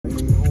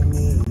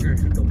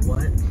The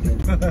what?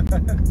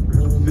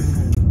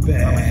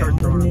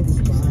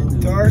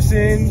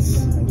 Darsins,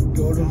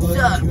 go to What's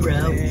up,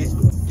 bro?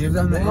 Give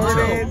them the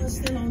intro.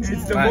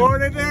 It's the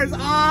morning. There's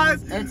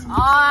Oz. It's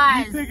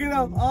Oz. He's picking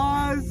up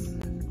Oz.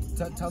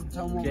 Tell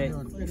them what we're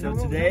doing. So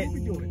today,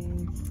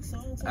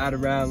 at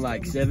around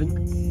like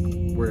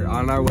 7, we're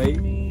on our way.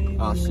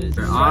 Oh shit!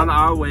 We're on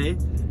our way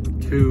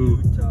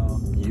to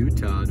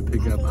Utah to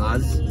pick up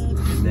Oz,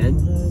 and then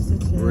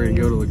we're gonna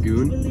go to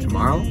Lagoon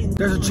tomorrow.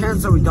 There's a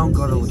chance that we don't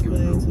go to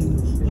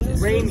Lagoon.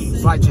 It's rainy.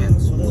 Slight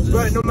chance.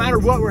 But no matter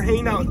what, we're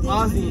hanging out with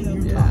Ozzy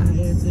in Utah.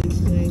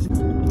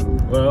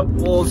 Yeah. Well,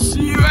 we'll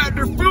see you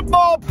after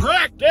football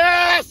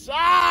practice.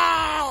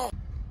 Oh!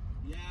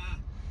 Yeah.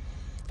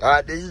 All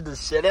right, this is the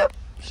setup.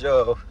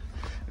 So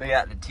we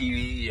got the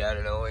TV. I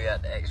don't know. We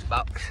got the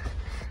Xbox,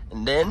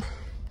 and then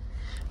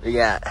we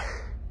got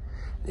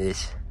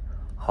this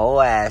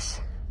whole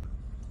ass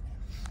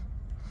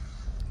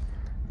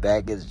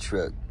back of the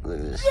truck. Look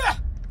at this. Yeah.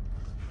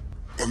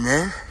 And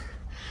then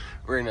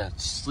we're gonna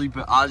sleep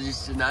at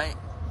Ozzy's tonight.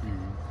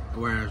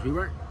 Whereas we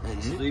weren't.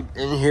 And sleep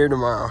in here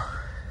tomorrow.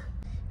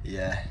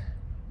 Yeah.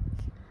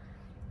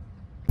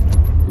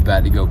 We're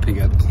about to go pick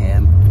up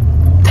Cam.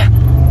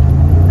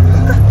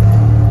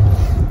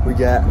 We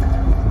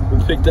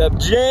picked up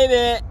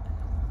Janet.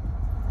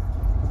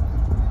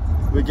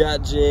 We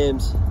got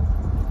James.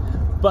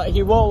 But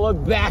he won't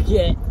look back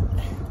yet.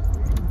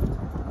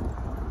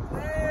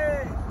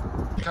 Hey.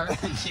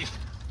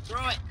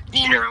 Throw it.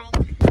 You know.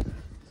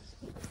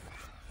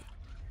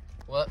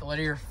 What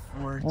are your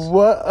words?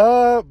 What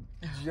up,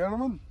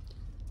 gentlemen?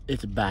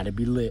 It's about to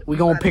be lit. We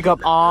gonna pick up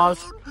Oz.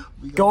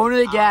 Going to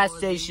the gas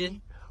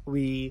station.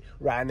 We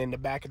riding in the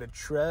back of the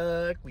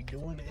truck. We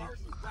doing it.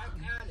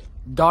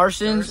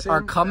 Darsins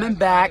are coming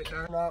back.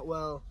 Not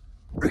well.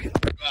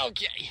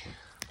 Okay.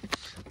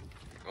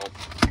 Oh.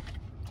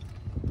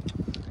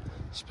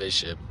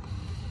 Spaceship.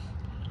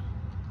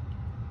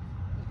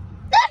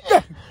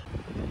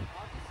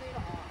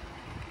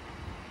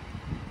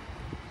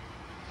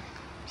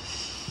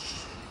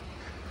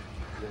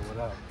 What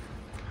up?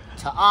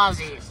 To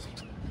Ozzy's.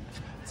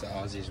 To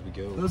Ozzy's we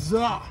go. What's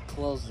up?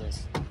 Close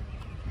this.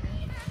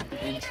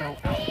 Intro.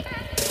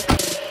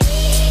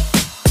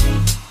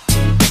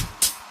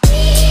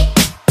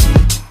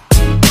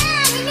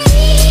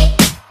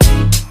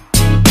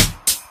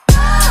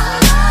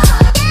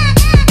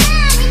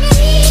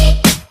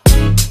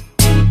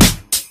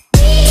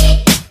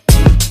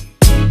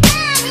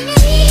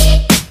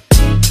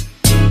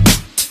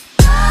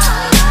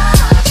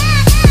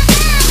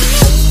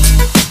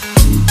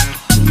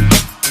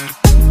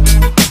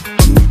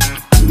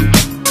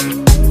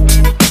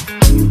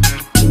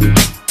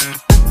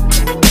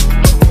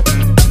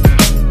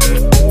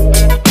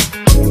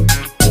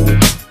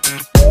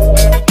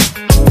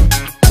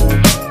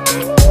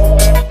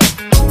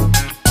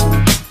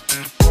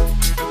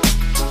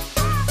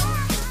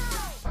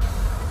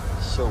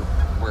 So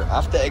we're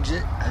off the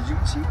exit, as you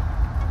can see.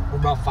 We're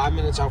about 5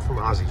 minutes out from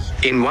Ozzy's.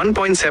 In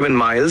 1.7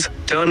 miles,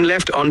 turn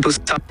left onto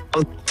South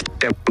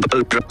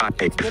Temple Drive.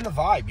 It's been a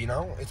vibe, you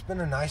know? It's been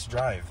a nice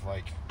drive.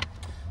 Like,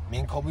 me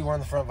and Colby were on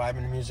the front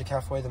vibing to music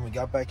halfway, then we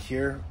got back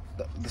here,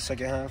 the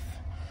second half.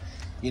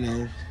 You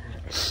know,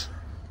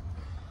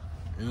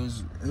 it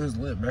was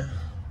lit, man.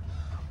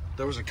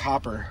 There was a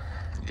copper.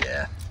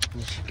 Yeah.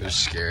 It was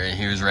scary.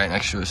 He was right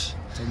next to us.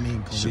 So me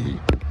and Colby, So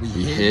we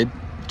hid,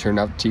 turned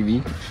off the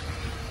TV.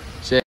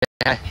 Say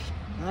hi.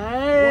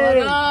 Hey!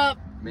 What up?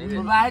 Made it.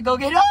 We're about to go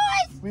get Oz!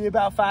 we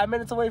about 5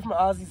 minutes away from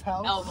Ozzy's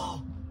house.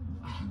 Elmo.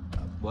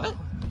 What?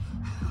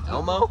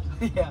 Elmo?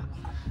 Yeah.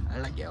 I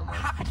like Elmo.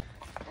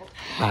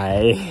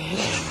 Hi.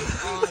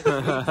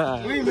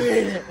 We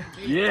made it.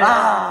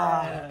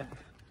 Yeah.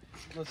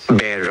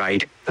 Bear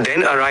right,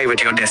 then arrive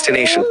at your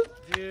destination.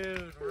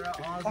 Dude, we're at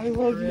Ozzy's. I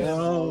love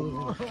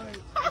you.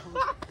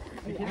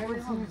 I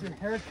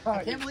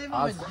can't believe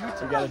I'm in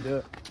Utah. You gotta do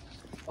it.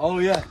 Oh,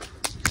 yeah.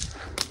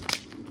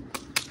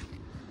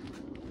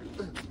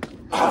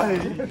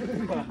 There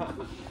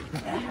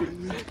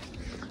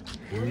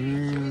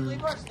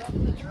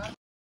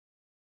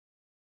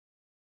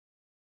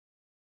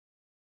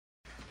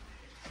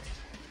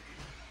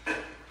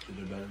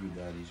better be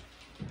baddies.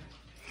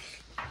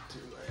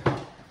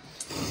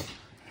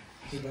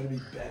 There better be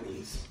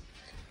Bennies.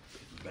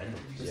 Bennies?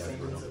 Yeah,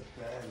 bro.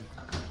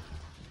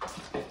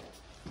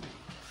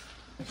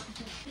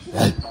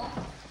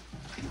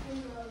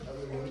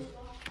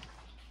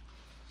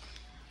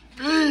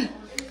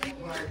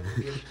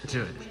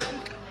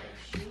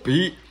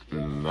 Beat?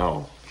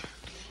 No.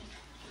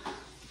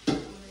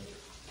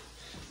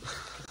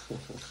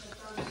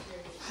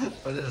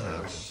 What is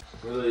that?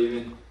 We're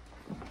leaving.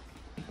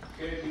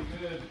 Okay, be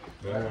good.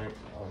 Alright.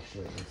 Oh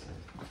shit,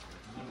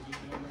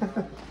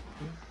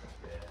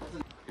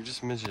 you're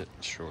just midget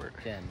short.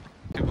 Ken.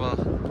 Goodbye.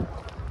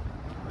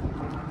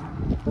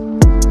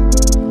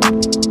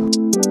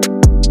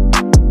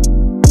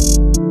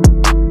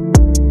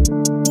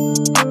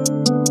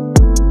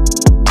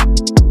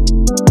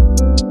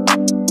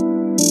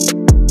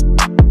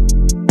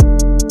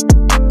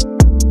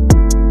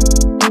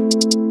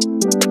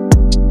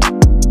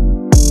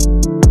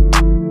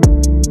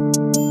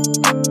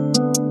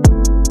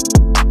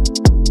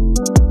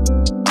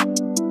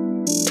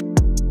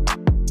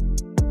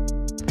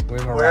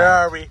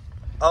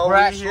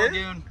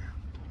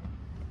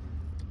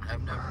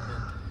 I've never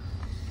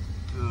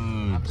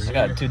I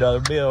got a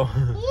 $2 bill.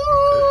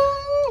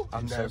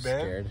 I'm so never been.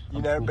 scared.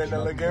 You never been to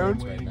Lagoon?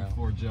 Waiting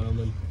for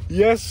gentlemen.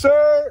 Yes,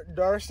 sir.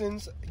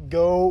 Darsin's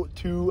go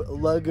to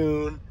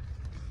Lagoon.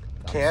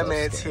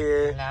 Cam's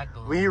here.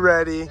 Lagoon. We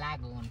ready.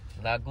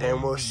 Lagoon.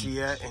 And we'll see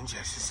ya in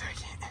just a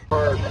second.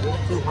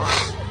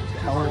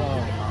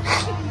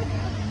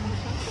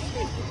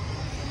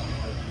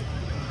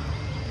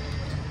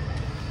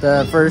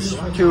 The first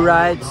 2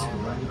 rides,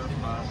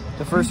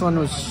 the first one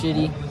was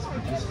shitty.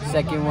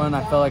 Second one,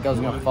 I felt like I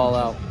was gonna fall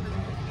out.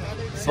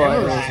 But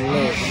it was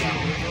lit.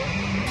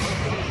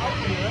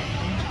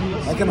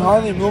 I can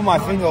hardly move my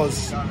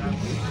fingers.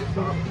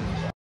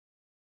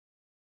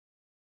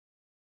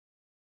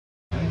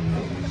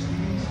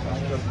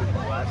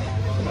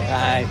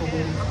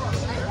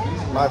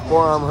 My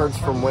forearm hurts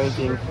from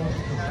wanking.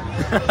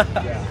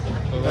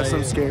 That's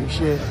some scary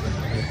shit.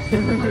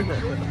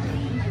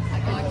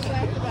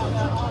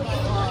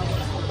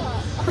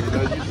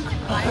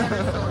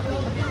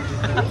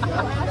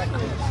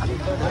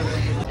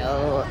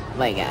 Oh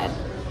my god.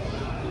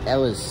 That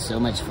was so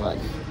much fun.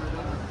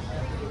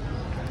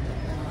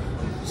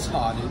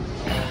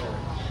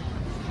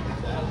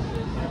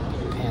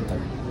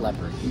 Panther,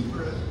 leopard.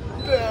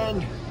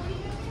 Ben.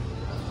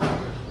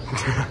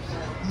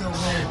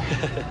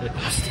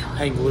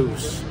 Hang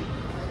loose.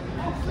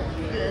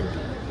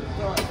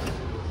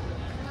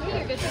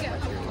 You're good to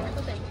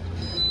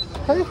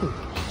go.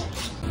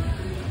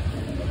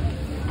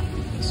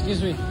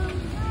 Excuse me.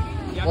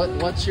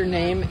 What's your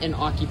name and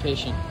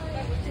occupation?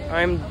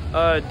 I'm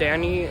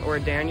Danny or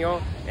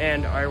Daniel,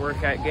 and I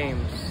work at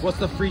Games. What's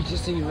the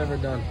freakiest thing you've ever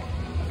done?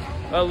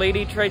 A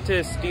lady tried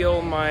to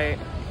steal my...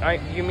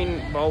 you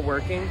mean while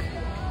working?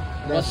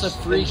 What's the In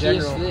freakiest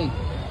general. thing?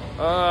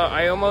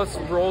 I almost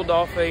rolled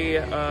off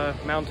a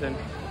mountain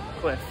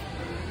cliff.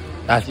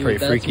 That's Dude, pretty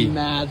that's freaky.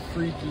 mad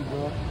freaky,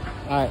 bro.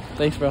 Alright,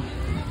 thanks, bro.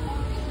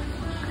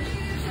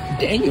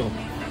 Daniel.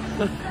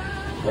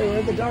 Wait,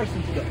 where'd the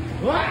Darsin go?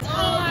 What?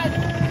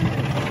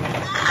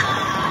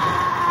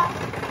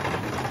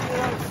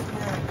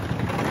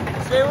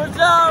 Say what's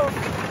up!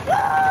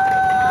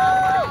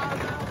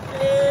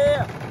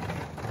 Yeah!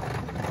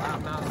 Wow,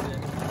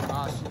 mountain.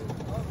 Oh, shit.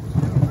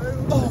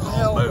 Oh,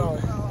 hell no.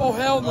 Oh,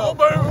 hell no. Oh,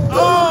 boom!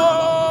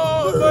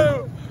 Oh,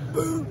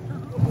 boom!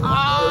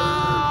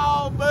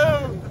 Oh,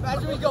 boom!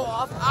 Imagine we go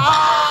off.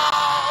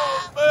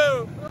 Oh,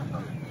 boom!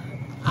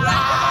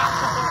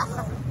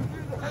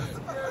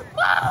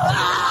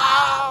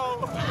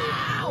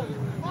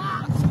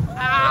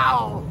 Ow!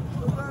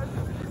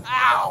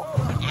 Ow!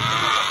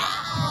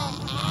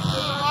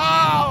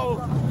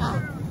 Ow!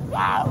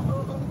 Wow!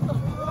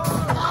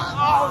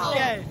 Oh,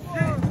 shit!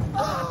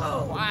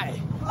 Why?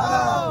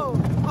 Oh!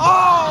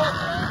 Oh!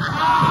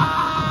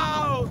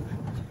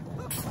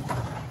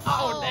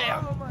 Oh,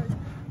 damn!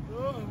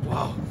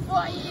 Whoa!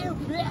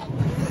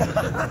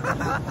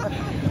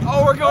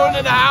 Oh, we're going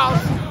in the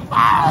house!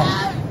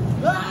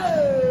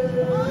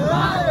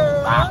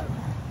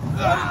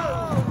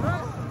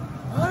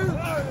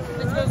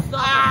 It's gonna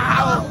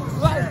stop!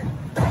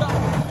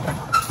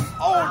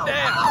 Oh,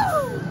 damn!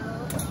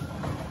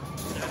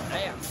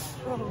 Damn!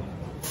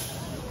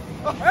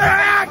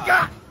 Ah,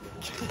 God!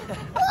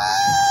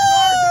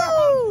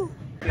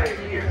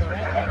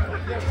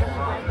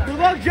 Good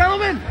luck,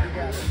 gentlemen.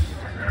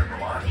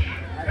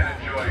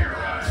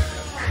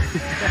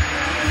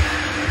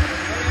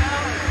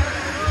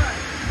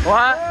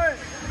 What?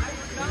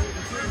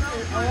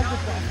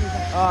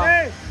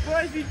 Hey,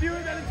 boys, you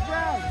doing that? It's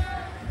brown.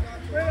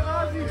 Wait,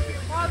 Ozzy.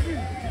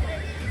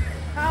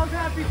 How's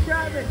Happy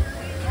Chapman?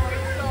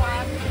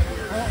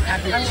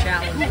 Happy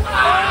challenge.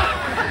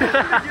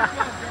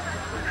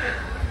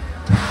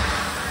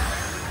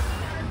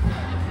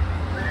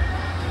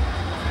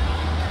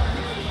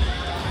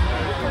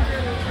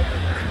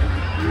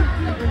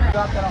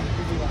 Drop that on the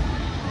video.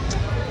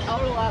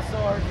 Our last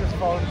hour is just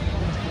phone.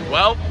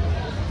 Well,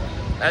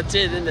 that's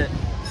it, isn't it?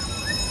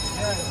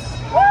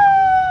 Woo!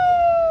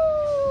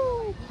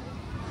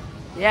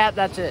 Yeah,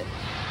 that's it.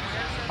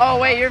 Oh,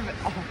 wait, you're...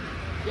 Oh.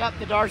 Yep,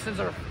 the Darsins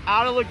are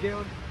out of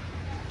Lagoon.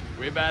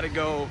 We about to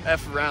go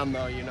F around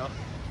though, you know?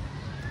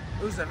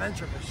 It was an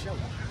adventure for sure.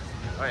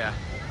 Oh yeah.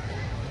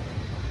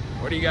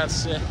 What do you got to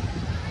say?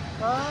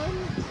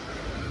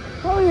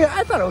 Oh yeah,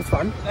 I thought it was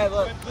fun. Hey,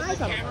 look. I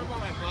thought it was fun.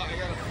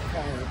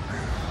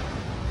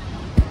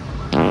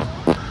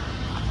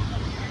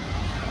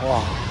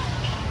 Wow.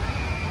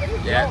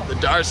 Yeah, the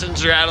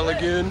Darsins are out of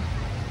Lagoon.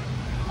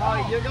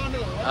 Oh, you're going to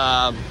the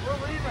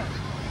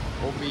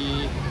We'll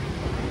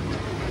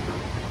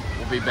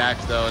be back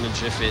though in a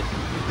jiffy.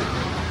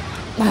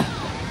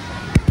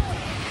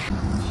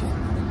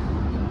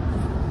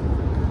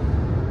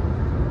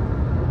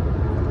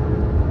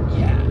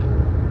 Yeah.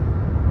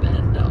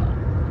 Bend on.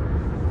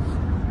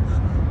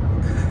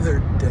 They're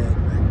dead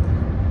right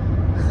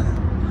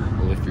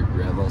Well, if your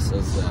grandma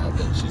says that,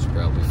 then she's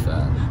probably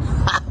fat.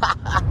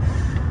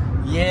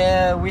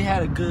 Yeah, we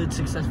had a good,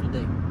 successful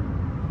day.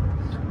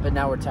 But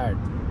now we're tired.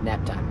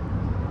 Nap time.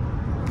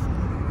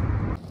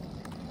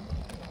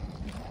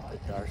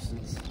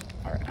 Darsins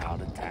are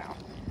out of town.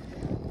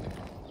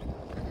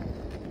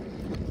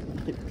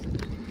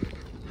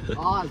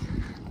 Oz!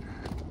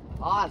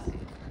 Oz!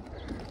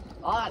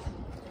 Oz!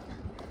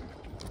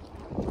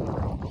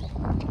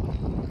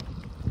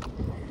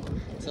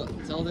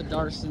 Tell the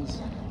Darsins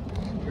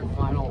your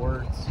final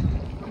words.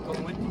 I'm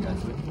going with you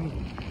guys with me.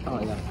 Oh,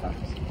 yeah,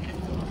 facts.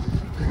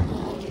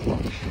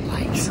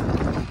 Likes.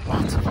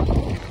 Lots of them.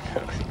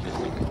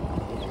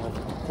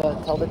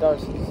 Tell the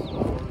Darsins.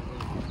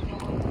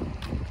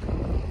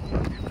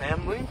 Your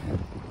family,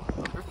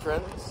 your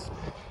friends,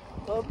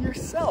 love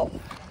yourself.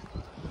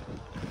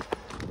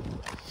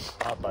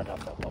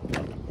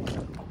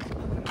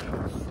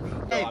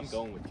 Hey, I'm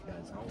going with you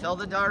guys. tell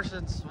the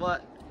Darsins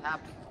what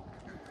happened.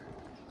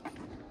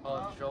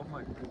 Oh, show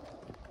my group.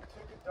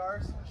 Took a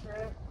Darsin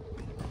trip.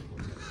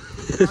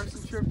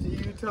 Darsin trip to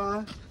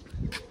Utah.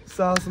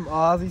 Saw some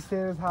Ozzy stay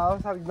at his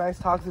house. Had a nice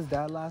talk to his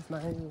dad last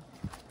night.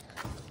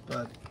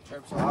 But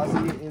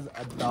Ozzy is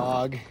a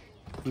dog.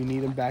 We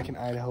need him back in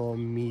Idaho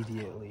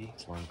immediately.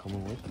 That's why I'm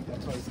coming with you.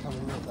 That's why he's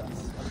coming with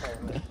us,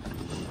 apparently.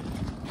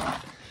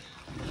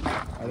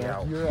 I know,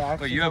 Yeah. you're actually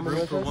But you have coming room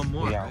with for us? one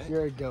more, right?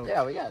 You're a goat.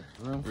 Yeah, we got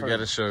room for We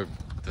gotta show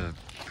the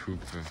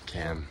poop of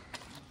Cam.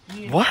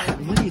 What?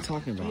 What are you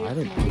talking about? I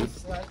didn't do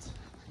Slept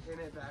in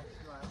it back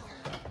last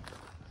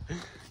night.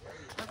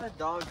 That's that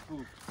dog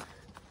poop.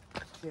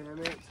 Damn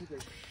it, took a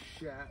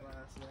shat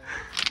last night.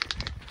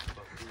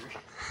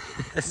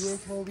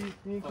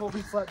 Me and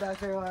Colby slept back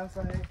there last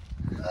night.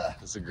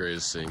 That's the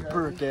greatest thing. Take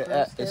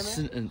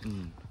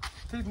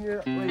me,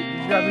 wait,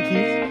 did you grab the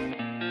keys?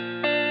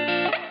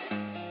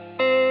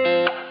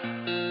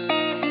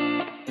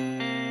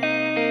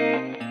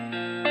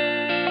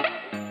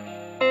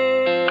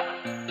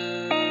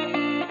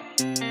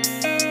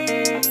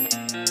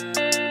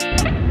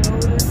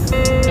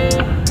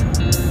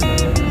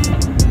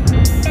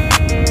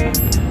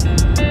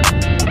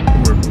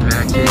 We're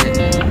back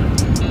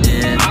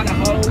in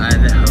Idaho.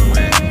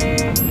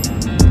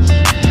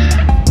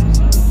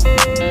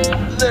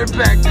 They're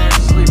back